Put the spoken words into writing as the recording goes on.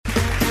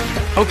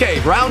Okay,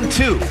 round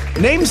two.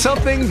 Name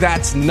something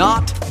that's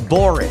not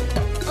boring.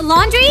 A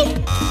laundry?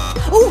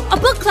 Ooh, a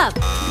book club.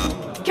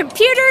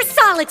 Computer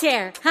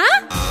solitaire,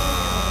 huh?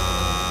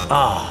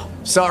 Ah,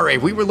 sorry,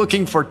 we were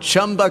looking for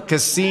Chumba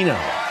Casino.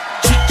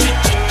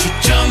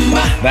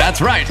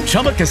 That's right,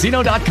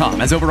 ChumbaCasino.com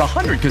has over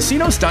 100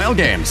 casino-style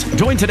games.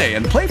 Join today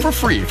and play for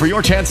free for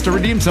your chance to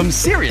redeem some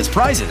serious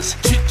prizes.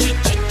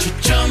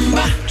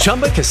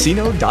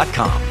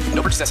 ChumbaCasino.com.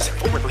 No purchase necessary.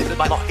 Void where prohibited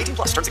by law. 18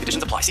 plus terms and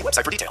conditions apply. See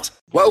website for details.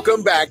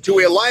 Welcome back to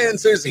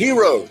Eliances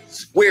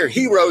Heroes, where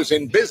heroes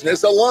in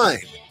business align.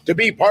 To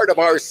be part of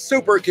our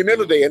super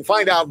community and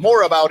find out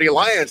more about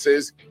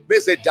Eliances,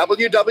 visit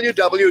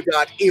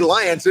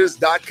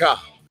www.eliances.com.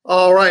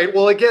 All right.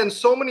 Well, again,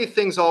 so many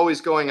things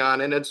always going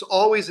on, and it's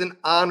always an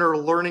honor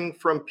learning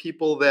from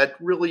people that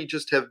really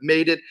just have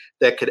made it,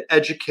 that could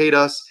educate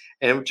us,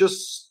 and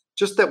just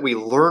that we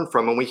learn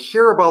from, and we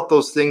hear about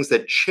those things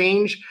that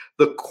change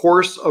the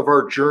course of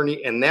our journey.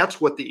 And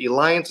that's what the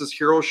Eliances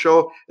Heroes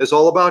Show is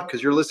all about,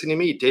 because you're listening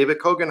to me, David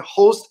Cogan,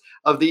 host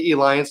of the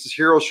Eliances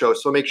Heroes Show.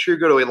 So make sure you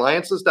go to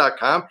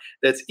Eliances.com.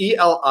 That's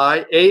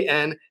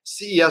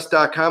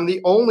ELIANCES.com, the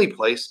only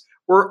place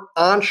where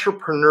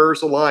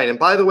entrepreneurs align. And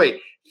by the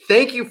way,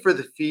 thank you for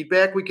the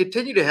feedback we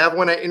continue to have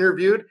when I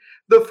interviewed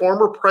the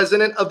former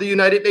president of the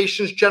United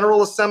Nations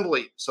General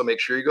Assembly. So make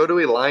sure you go to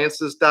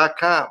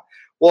Eliances.com.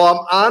 Well,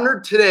 I'm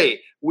honored today.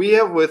 We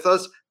have with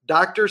us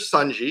Dr.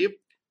 Sanjeev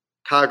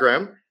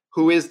Khagram,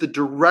 who is the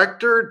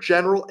Director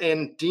General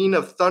and Dean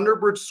of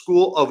ThunderBird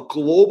School of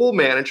Global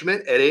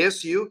Management at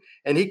ASU,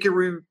 and he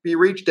can be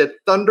reached at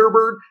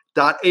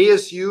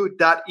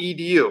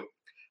thunderbird.asu.edu.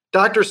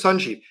 Dr.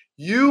 Sanjeev,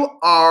 you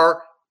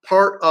are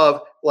part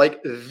of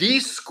the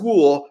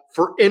school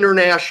for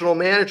international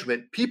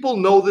management. People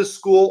know this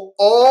school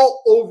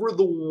all over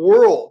the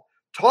world.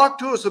 Talk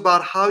to us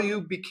about how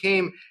you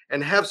became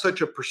and have such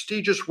a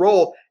prestigious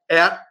role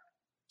at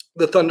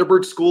the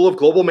ThunderBird School of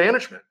Global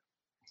Management.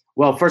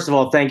 Well, first of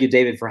all, thank you,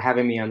 David, for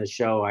having me on the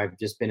show. I've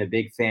just been a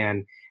big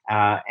fan,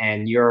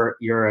 and you're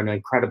an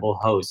incredible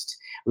host.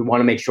 We want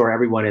to make sure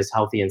everyone is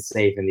healthy and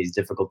safe in these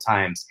difficult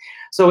times.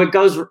 So it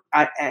goes,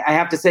 I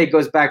have to say, it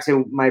goes back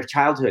to my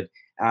childhood.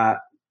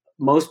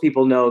 Most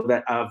people know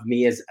that of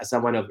me as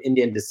someone of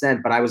Indian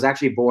descent, but I was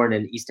actually born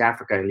in East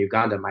Africa, in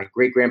Uganda. My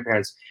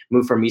great-grandparents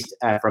moved from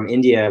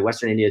India,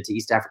 Western India, to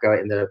East Africa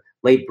in the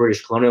late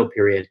British colonial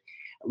period.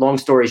 Long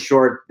story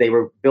short, they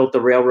built the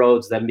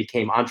railroads, then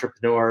became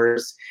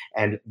entrepreneurs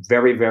and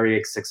very,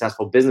 very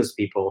successful business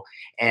people.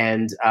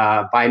 And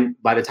by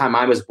the time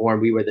I was born,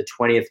 we were the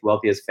 20th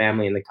wealthiest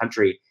family in the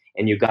country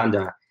in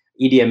Uganda.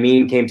 Idi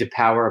Amin came to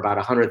power. About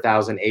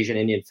 100,000 Asian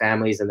Indian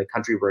families in the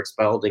country were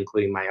expelled,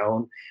 including my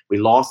own. We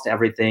lost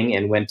everything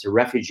and went to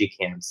refugee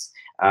camps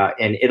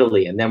in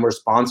Italy, and then were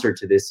sponsored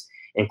to this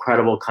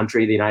incredible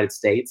country, the United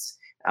States,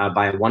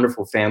 by a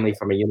wonderful family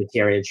from a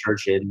Unitarian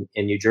church in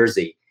New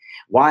Jersey.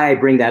 Why I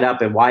bring that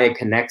up and why it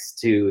connects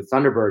to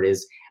ThunderBird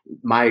is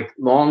my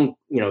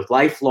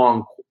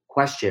lifelong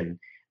question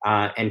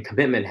and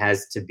commitment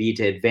has to be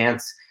to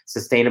advance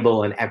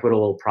sustainable and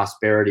equitable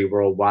prosperity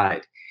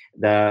worldwide.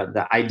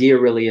 The idea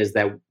really is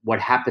that what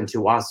happened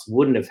to us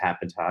wouldn't have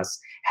happened to us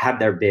had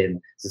there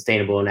been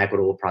sustainable and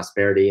equitable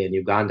prosperity in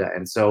Uganda.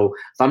 And so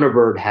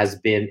ThunderBird has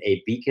been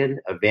a beacon,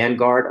 a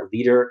vanguard, a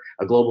leader,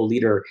 a global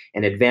leader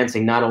in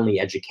advancing not only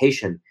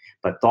education,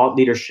 but thought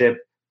leadership,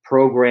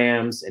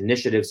 programs,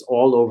 initiatives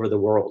all over the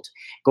world.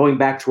 Going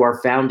back to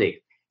our founding,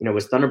 it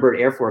was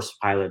ThunderBird Air Force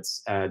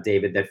pilots,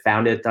 David, that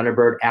founded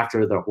ThunderBird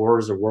after the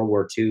horrors of World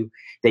War II.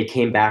 They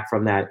came back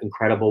from that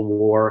incredible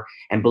war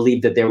and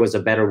believed that there was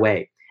a better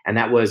way. And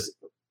that was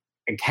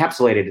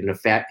encapsulated in a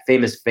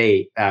famous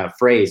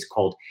phrase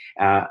called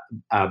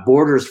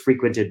borders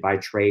frequented by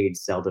trade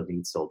seldom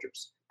meet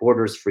soldiers.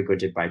 Borders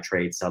frequented by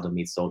trade seldom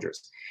meet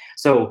soldiers.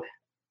 So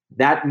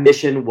that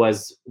mission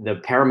was the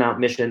paramount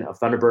mission of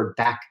ThunderBird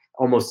back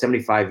almost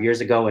 75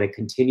 years ago, and it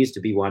continues to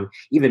be one,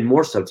 even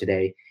more so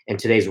today in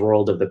today's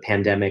world of the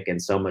pandemic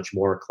and so much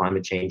more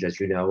climate change,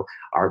 as you know,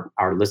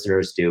 our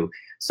listeners do.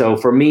 So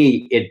for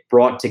me, it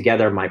brought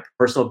together my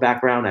personal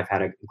background. I've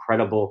had an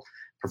incredible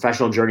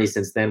professional journey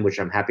since then, which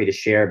I'm happy to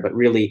share, but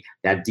really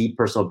that deep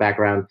personal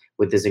background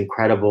with this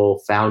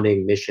incredible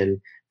founding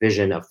mission,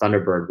 vision of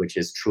ThunderBird, which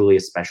is truly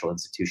a special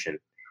institution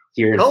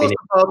here in Phoenix.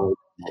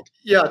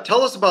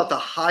 Tell us about the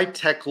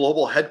high-tech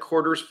global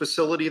headquarters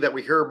facility that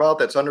we hear about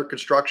that's under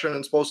construction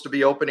and supposed to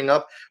be opening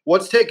up.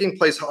 What's taking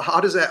place? How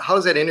does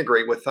that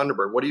integrate with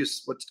ThunderBird?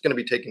 What's going to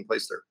be taking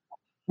place there?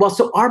 Well,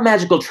 so our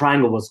magical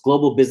triangle was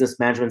global business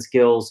management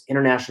skills,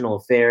 international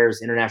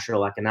affairs,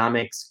 international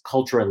economics,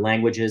 culture and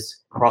languages,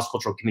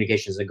 cross-cultural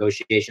communications,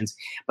 negotiations.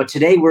 But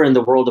today we're in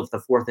the world of the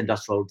fourth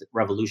industrial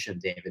revolution,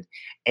 David.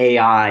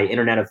 AI,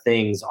 Internet of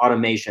Things,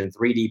 automation,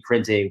 3D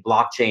printing,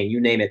 blockchain,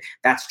 you name it.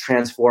 That's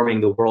transforming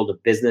the world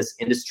of business,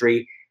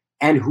 industry,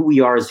 and who we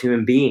are as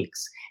human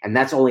beings. And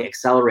that's only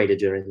accelerated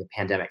during the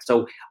pandemic.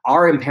 So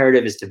our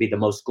imperative is to be the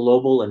most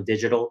global and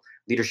digital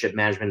leadership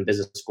management and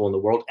business school in the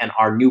world. And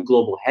our new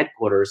global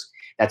headquarters,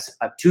 that's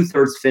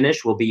 2/3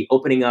 finished, will be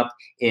opening up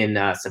in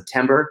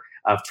September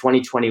of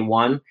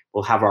 2021.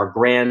 We'll have our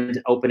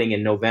grand opening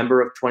in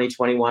November of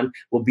 2021.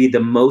 Will be the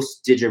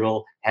most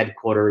digital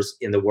headquarters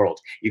in the world.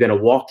 You're going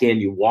to walk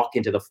in, you walk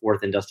into the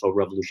fourth industrial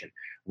revolution.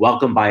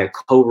 Welcome by a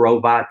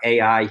co-robot,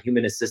 AI,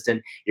 human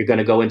assistant. You're going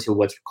to go into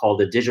what's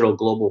called a digital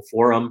global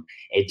forum,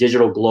 a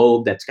digital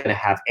globe that's going to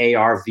have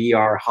AR,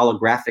 VR,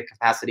 holographic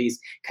capacities,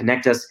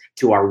 connect us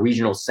to our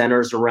regional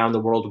centers around the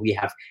world.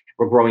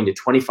 We're growing to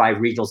 25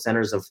 regional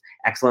centers of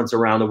excellence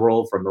around the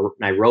world, from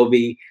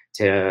Nairobi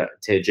to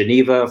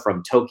Geneva,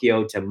 from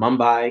Tokyo to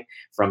Mumbai,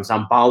 from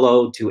Sao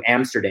Paulo to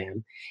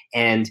Amsterdam.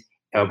 And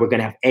we're going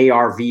to have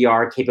AR,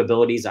 VR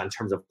capabilities in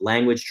terms of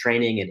language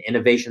training and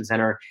innovation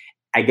center.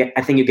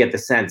 I think you get the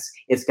sense.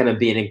 It's going to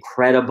be an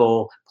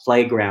incredible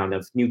playground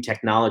of new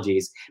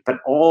technologies, but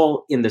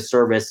all in the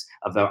service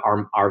of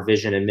our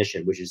vision and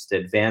mission, which is to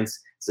advance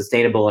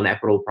sustainable and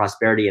equitable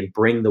prosperity and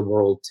bring the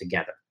world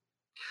together.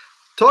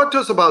 Talk to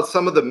us about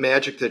some of the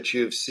magic that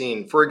you've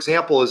seen. For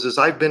example, as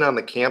I've been on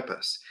the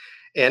campus,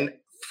 and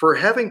for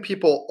having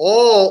people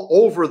all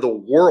over the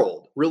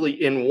world really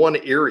in one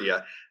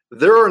area,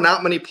 there are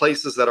not many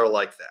places that are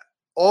like that.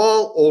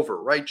 All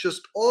over, right?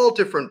 Just all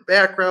different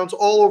backgrounds,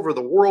 all over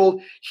the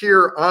world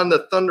here on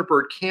the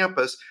ThunderBird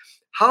campus.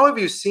 How have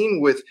you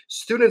seen with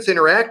students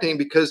interacting?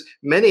 Because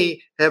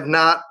many have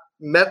not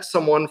met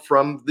someone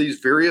from these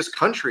various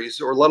countries,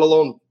 or let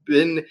alone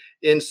been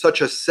in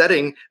such a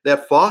setting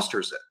that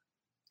fosters it.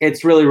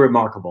 It's really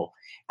remarkable.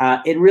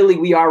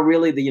 We are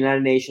really the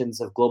United Nations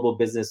of global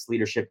business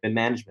leadership and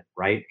management,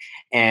 right?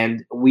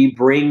 And we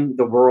bring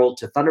the world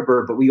to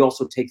ThunderBird, but we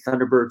also take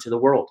ThunderBird to the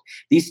world.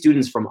 These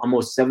students from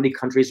almost 70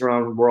 countries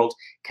around the world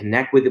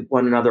connect with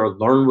one another,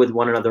 learn with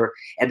one another,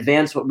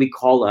 advance what we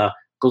call a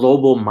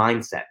global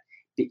mindset,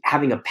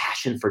 having a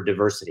passion for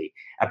diversity,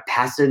 a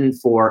passion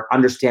for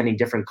understanding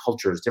different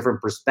cultures, different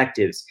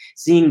perspectives,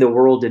 seeing the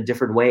world in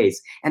different ways.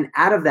 And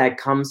out of that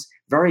comes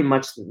very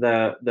much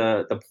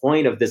the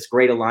point of this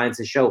Great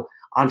Alliances show,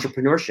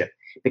 entrepreneurship.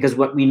 Because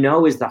what we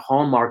know is the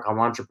hallmark of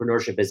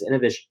entrepreneurship is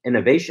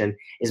innovation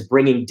is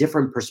bringing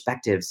different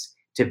perspectives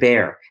to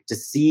bear, to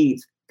see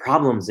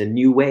problems in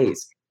new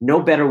ways.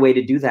 No better way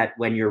to do that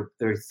when you're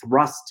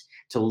thrust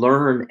to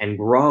learn and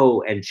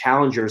grow and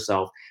challenge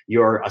yourself,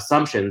 your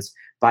assumptions,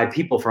 by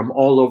people from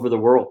all over the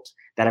world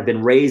that have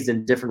been raised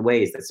in different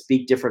ways, that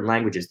speak different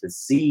languages, that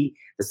see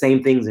the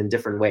same things in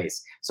different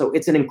ways. So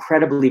it's an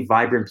incredibly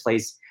vibrant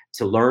place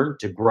to learn,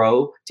 to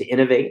grow, to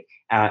innovate.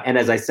 And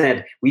as I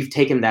said, we've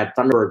taken that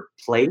ThunderBird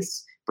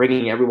place,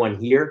 bringing everyone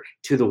here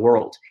to the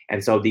world.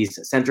 And so these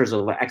centers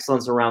of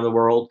excellence around the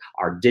world,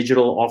 our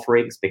digital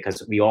offerings,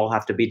 because we all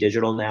have to be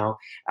digital now,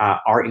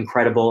 are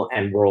incredible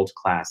and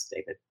world-class,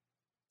 David.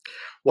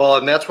 Well,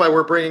 and that's why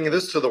we're bringing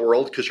this to the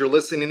world, because you're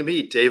listening to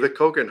me, David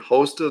Cogan,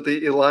 host of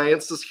the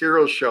Eliances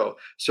Heroes show.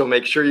 So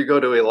make sure you go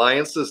to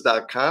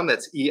eliances.com.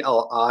 That's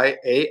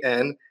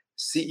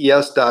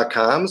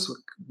ELIANCES.com,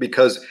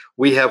 because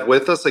we have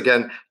with us,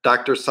 again,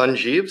 Dr.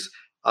 Sanjeev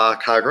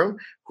Khagram,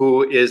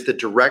 who is the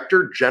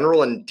Director,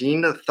 General, and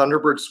Dean of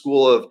ThunderBird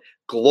School of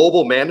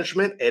Global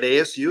Management at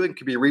ASU, and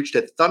can be reached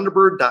at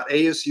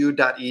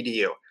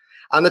thunderbird.asu.edu.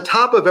 On the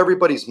top of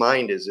everybody's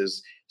mind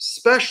is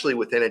especially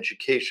within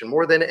education,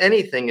 more than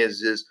anything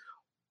is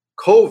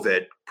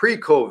COVID,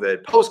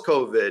 pre-COVID,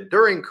 post-COVID,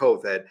 during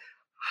COVID.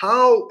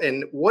 How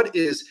and what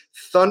is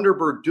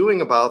ThunderBird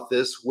doing about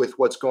this with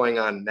what's going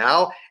on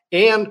now,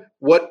 and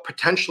what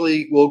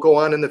potentially will go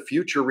on in the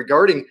future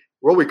regarding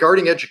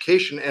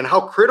education, and how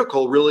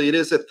critical really it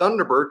is at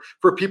ThunderBird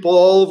for people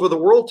all over the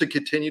world to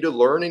continue to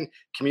learn and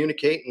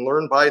communicate and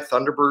learn by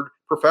ThunderBird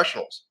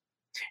professionals?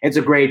 It's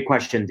a great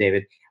question,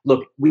 David.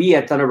 Look, we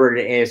at ThunderBird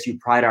and ASU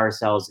pride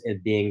ourselves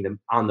in being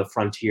on the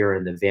frontier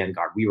and the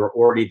vanguard. We were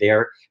already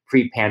there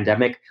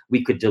pre-pandemic.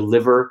 We could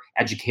deliver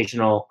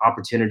educational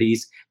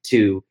opportunities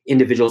to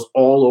individuals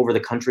all over the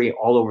country,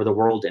 all over the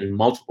world, in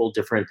multiple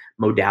different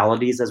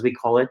modalities, as we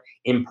call it.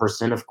 In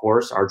person, of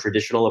course, our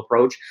traditional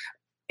approach.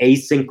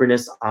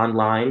 Asynchronous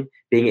online,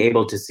 being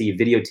able to see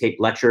videotape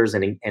lectures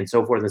and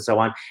so forth and so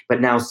on, but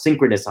now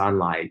synchronous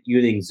online,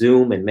 using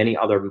Zoom and many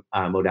other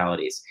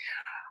modalities.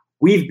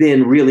 We've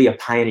been really a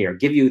pioneer.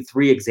 Give you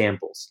 3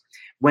 examples.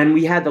 When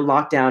we had the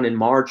lockdown in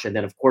March, and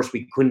then of course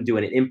we couldn't do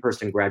an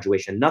in-person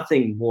graduation,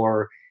 nothing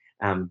more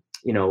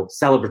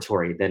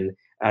celebratory than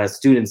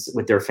students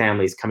with their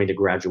families coming to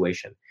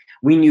graduation.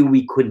 We knew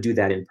we couldn't do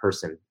that in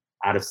person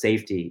out of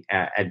safety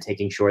and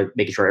making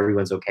sure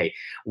everyone's okay.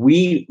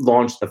 We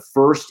launched the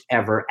first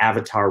ever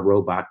avatar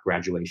robot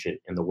graduation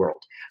in the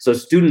world. So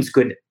students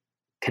could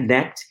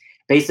connect.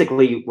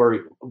 Basically,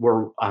 we're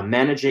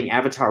managing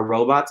avatar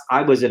robots.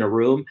 I was in a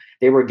room.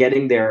 They were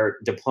getting their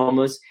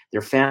diplomas.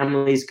 Their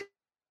families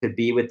could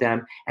be with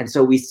them. And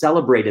so we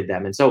celebrated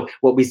them. And so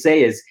what we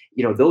say is,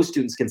 those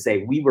students can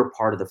say, we were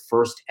part of the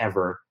first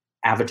ever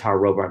avatar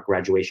robot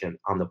graduation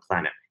on the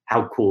planet.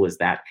 How cool is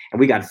that?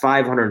 And we got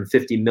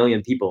 550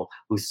 million people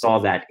who saw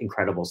that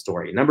incredible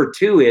story. Number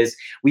 2 is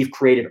we've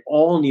created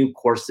all new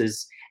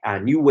courses,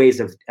 new ways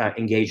of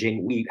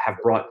engaging. We have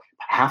brought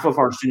half of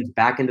our students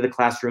back into the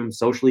classroom,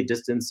 socially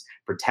distanced,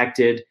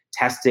 protected,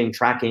 testing,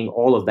 tracking,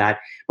 all of that.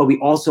 But we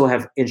also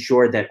have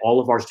ensured that all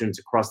of our students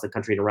across the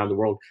country and around the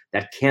world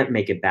that can't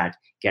make it back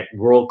get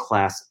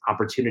world-class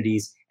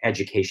opportunities,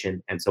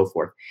 education, and so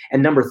forth.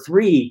 And number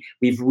three,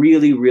 we've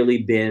really,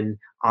 really been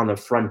on the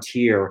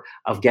frontier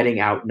of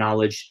getting out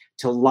knowledge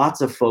to lots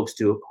of folks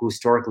who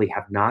historically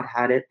have not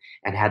had it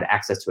and had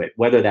access to it,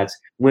 whether that's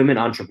women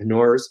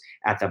entrepreneurs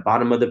at the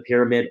bottom of the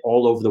pyramid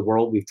all over the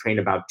world. We've trained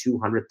about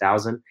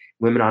 200,000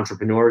 women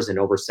entrepreneurs in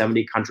over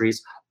 70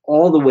 countries,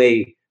 all the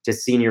way to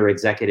senior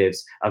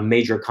executives of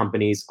major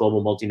companies,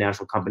 global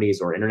multinational companies,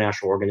 or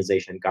international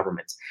organization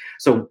governments.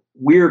 So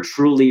we're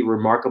truly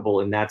remarkable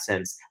in that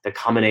sense, the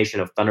combination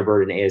of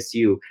ThunderBird and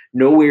ASU.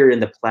 Nowhere in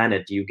the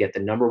planet do you get the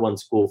 #1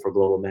 school for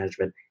global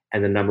management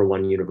and the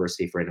 #1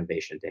 university for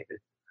innovation, David.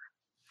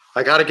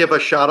 I got to give a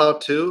shout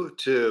out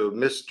to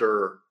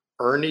Mr.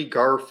 Ernie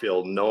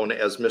Garfield, known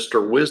as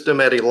Mr.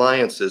 Wisdom at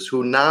Eliances,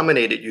 who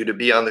nominated you to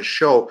be on the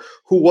show,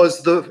 who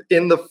was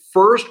in the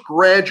first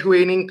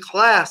graduating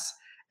class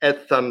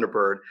at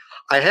ThunderBird.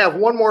 I have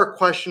one more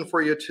question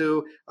for you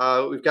too.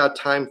 We've got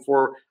time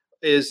for,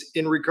 is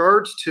in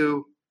regards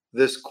to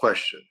this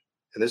question,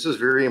 and this is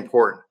very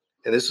important,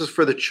 and this is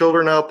for the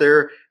children out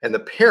there and the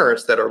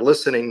parents that are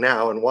listening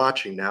now and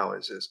watching now,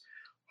 is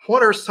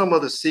what are some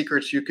of the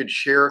secrets you could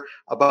share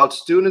about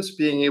students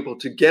being able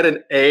to get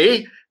an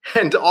A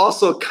and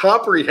also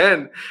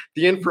comprehend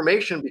the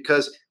information?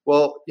 Because,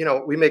 well,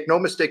 we make no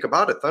mistake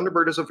about it,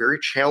 ThunderBird is a very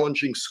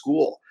challenging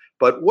school.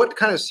 But what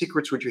kind of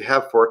secrets would you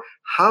have for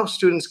how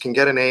students can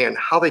get an A and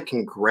how they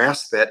can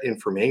grasp that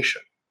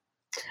information?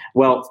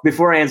 Well,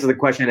 before I answer the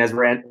question, as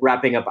we're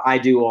wrapping up, I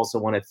do also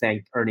want to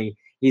thank Ernie.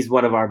 He's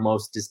one of our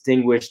most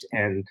distinguished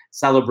and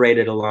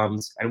celebrated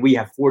alums, and we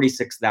have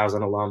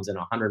 46,000 alums in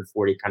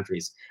 140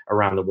 countries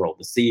around the world.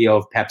 The CEO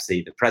of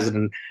Pepsi, the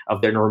president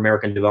of the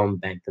Inter-American Development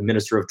Bank, the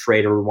minister of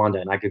trade of Rwanda,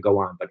 and I could go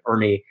on. But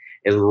Ernie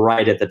is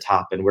right at the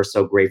top, and we're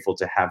so grateful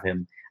to have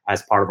him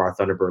as part of our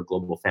ThunderBird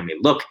global family.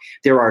 Look,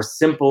 there are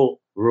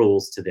simple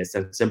rules to this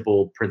and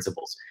simple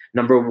principles.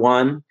 Number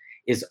one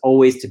is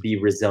always to be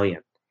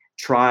resilient.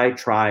 Try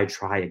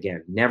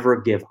again.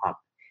 Never give up.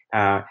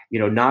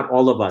 Not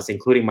all of us,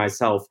 including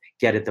myself,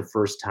 get it the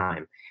first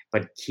time,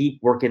 but keep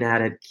working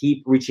at it.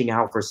 Keep reaching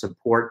out for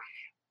support.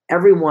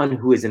 Everyone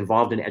who is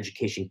involved in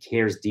education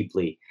cares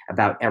deeply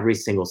about every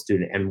single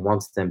student and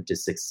wants them to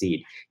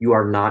succeed. You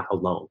are not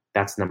alone.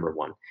 That's number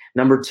one.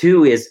 Number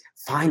two is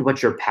find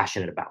what you're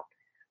passionate about.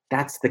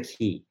 That's the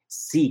key.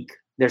 Seek.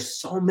 There's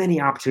so many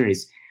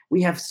opportunities.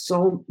 We have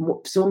so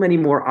many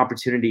more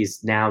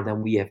opportunities now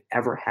than we have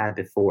ever had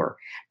before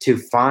to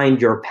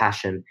find your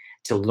passion,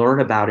 to learn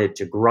about it,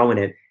 to grow in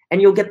it.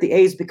 And you'll get the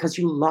A's because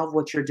you love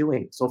what you're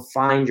doing. So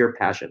find your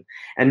passion.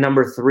 And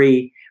number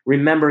three,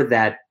 remember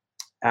that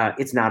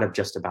it's not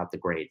just about the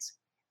grades.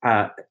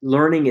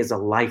 Learning is a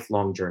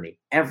lifelong journey.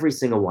 Every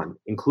single one,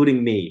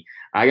 including me.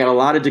 I got a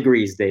lot of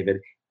degrees, David.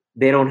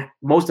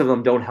 Most of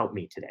them don't help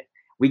me today.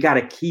 We got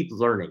to keep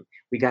learning.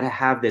 We got to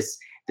have this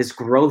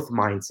growth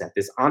mindset,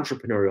 this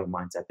entrepreneurial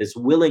mindset, this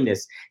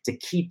willingness to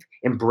keep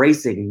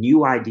embracing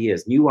new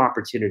ideas, new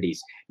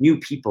opportunities, new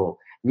people,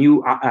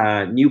 new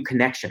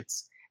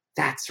connections.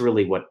 That's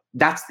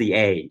the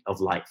A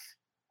of life.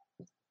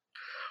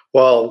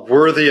 Well,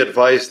 worthy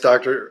advice,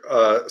 Dr.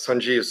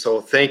 Sanjeev.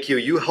 So thank you.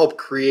 You help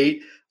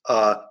create,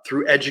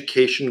 through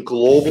education,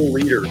 global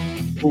leaders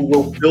who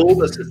will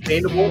build a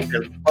sustainable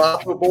and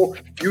profitable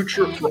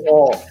future for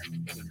all.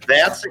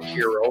 That's a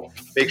hero.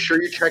 Make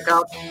sure you check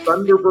out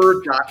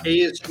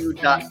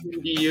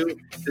thunderbird.asu.edu.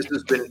 This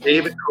has been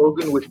David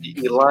Cogan with the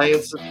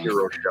Eliances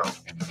Heroes Show.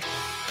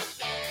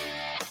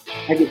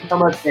 Thank you so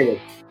much,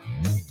 David.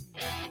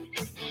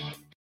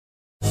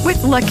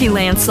 With Lucky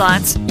Land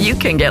Slots, you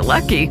can get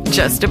lucky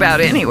just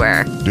about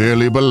anywhere.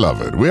 Dearly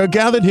beloved, we are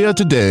gathered here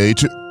today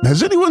to...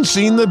 Has anyone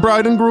seen the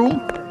bride and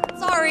groom?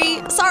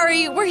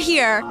 Sorry, we're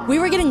here. We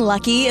were getting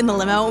lucky in the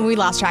limo and we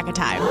lost track of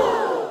time.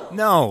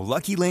 No,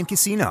 Lucky Land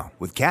Casino,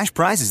 with cash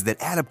prizes that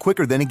add up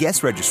quicker than a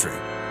guest registry.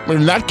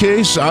 In that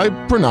case, I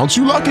pronounce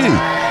you lucky.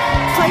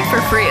 Play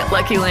for free at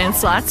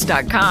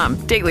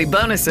LuckyLandSlots.com. Daily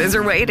bonuses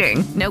are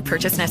waiting. No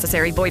purchase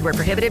necessary. Void where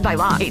prohibited by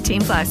law.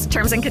 18+.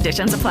 Terms and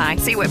conditions apply.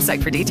 See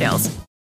website for details.